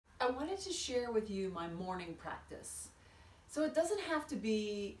wanted to share with you my morning practice. So it doesn't have to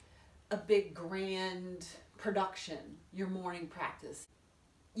be a big grand production, your morning practice.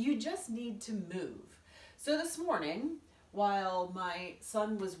 You just need to move. So this morning, while my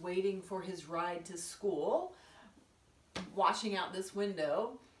son was waiting for his ride to school, watching out this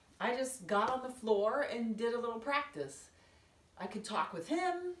window, I just got on the floor and did a little practice. I could talk with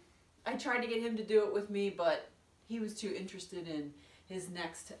him. I tried to get him to do it with me, but he was too interested in his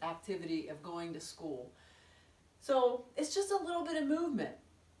next activity of going to school. So it's just a little bit of movement.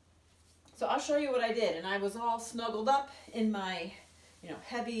 So I'll show you what I did. And I was all snuggled up in my,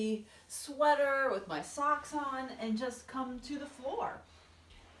 heavy sweater with my socks on and just come to the floor.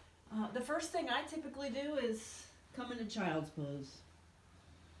 The first thing I typically do is come into child's pose.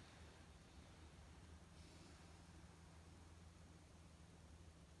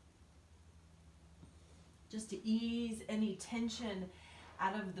 Just to ease any tension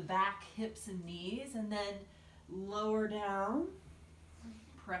out of the back, hips, and knees, and then lower down,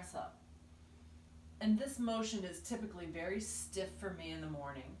 press up. And this motion is typically very stiff for me in the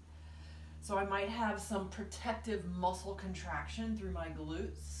morning. So I might have some protective muscle contraction through my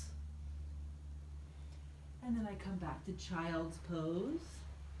glutes. And then I come back to child's pose.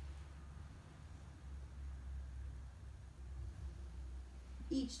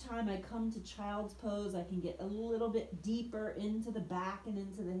 Each time I come to child's pose, I can get a little bit deeper into the back and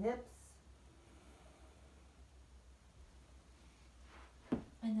into the hips.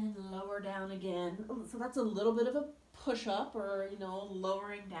 And then lower down again. So that's a little bit of a push-up, or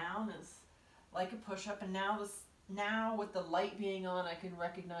lowering down is like a push-up. And now with the light being on, I can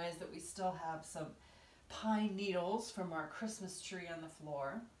recognize that we still have some pine needles from our Christmas tree on the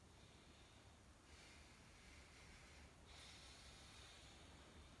floor.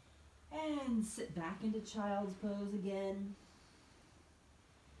 And sit back into child's pose again.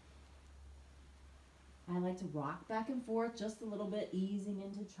 I like to rock back and forth just a little bit, easing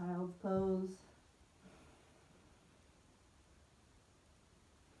into child's pose.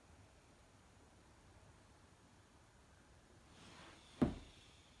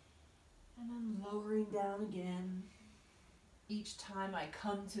 And then lowering down again. Each time I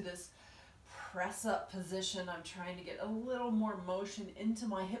come to this press up position, I'm trying to get a little more motion into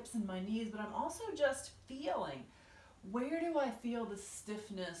my hips and my knees, but I'm also just feeling, where do I feel the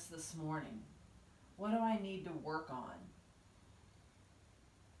stiffness this morning? What do I need to work on?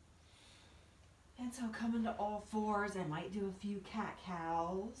 And so coming to all fours, I might do a few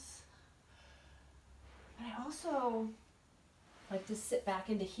cat-cows. But I also like to sit back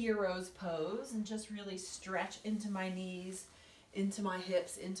into hero's pose and just really stretch into my knees, into my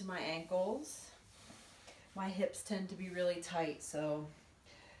hips, into my ankles. My hips tend to be really tight, so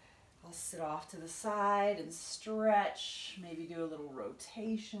I'll sit off to the side and stretch, maybe do a little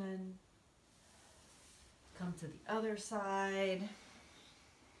rotation. Come to the other side.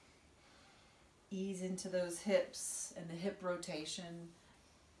 Ease into those hips and the hip rotation.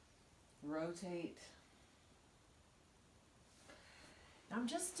 Rotate. I'm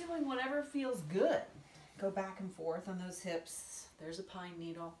just doing whatever feels good. Go back and forth on those hips. There's a pine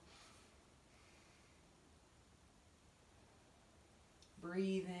needle.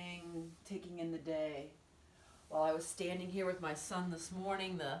 Breathing, taking in the day. While I was standing here with my son this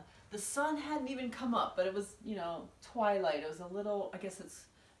morning, the sun hadn't even come up, but it was, twilight. It was a little, I guess it's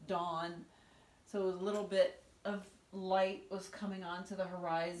dawn. So it was a little bit of light was coming onto the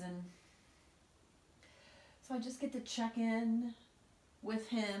horizon. So I just get to check in with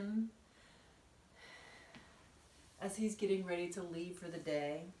him as he's getting ready to leave for the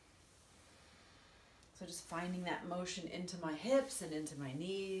day. So just finding that motion into my hips and into my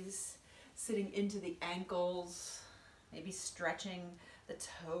knees, sitting into the ankles, maybe stretching the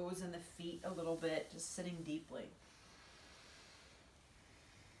toes and the feet a little bit, just sitting deeply.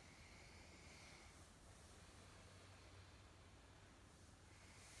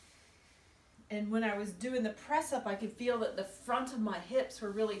 And when I was doing the press up, I could feel that the front of my hips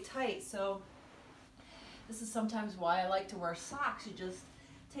were really tight. So this is sometimes why I like to wear socks. You just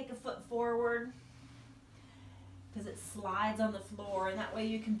take a foot forward because it slides on the floor, and that way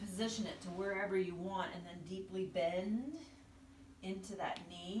you can position it to wherever you want, and then deeply bend into that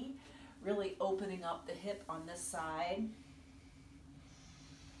knee, really opening up the hip on this side.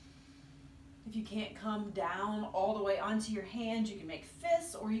 If you can't come down all the way onto your hands, you can make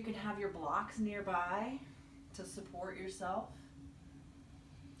fists, or you can have your blocks nearby to support yourself.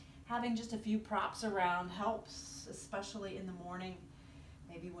 Having just a few props around helps, especially in the morning,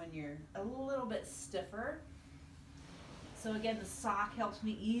 maybe when you're a little bit stiffer. So again, the sock helps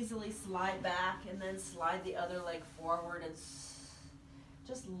me easily slide back and then slide the other leg forward and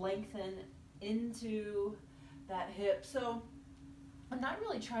Just lengthen into that hip. So I'm not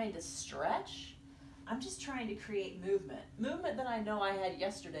really trying to stretch. I'm just trying to create movement. Movement that I know I had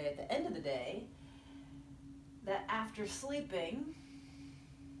yesterday at the end of the day, that after sleeping,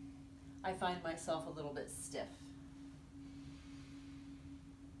 I find myself a little bit stiff.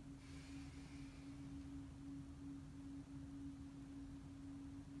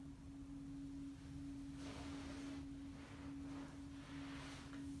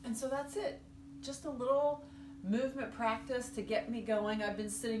 And so that's it. Just a little movement practice to get me going. I've been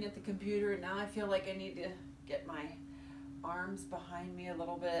sitting at the computer and now I feel like I need to get my arms behind me a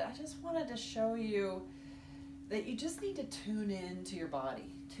little bit. I just wanted to show you that you just need to tune in to your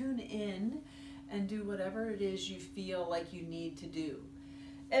body. Tune in and do whatever it is you feel like you need to do.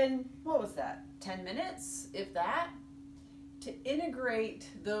 And what was that? 10 minutes, if that? To integrate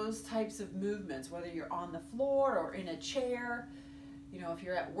those types of movements, whether you're on the floor or in a chair. You know, if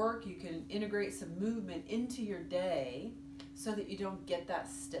you're at work, you can integrate some movement into your day so that you don't get that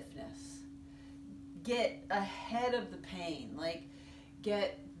stiffness. Get ahead of the pain, like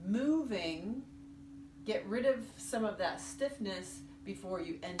get moving, get rid of some of that stiffness before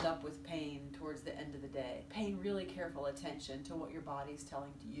you end up with pain towards the end of the day. Paying really careful attention to what your body's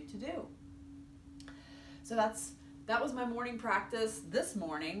telling you to do. So that was my morning practice this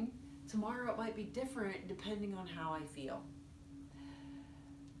morning. Tomorrow it might be different depending on how I feel.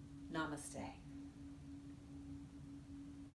 Namaste.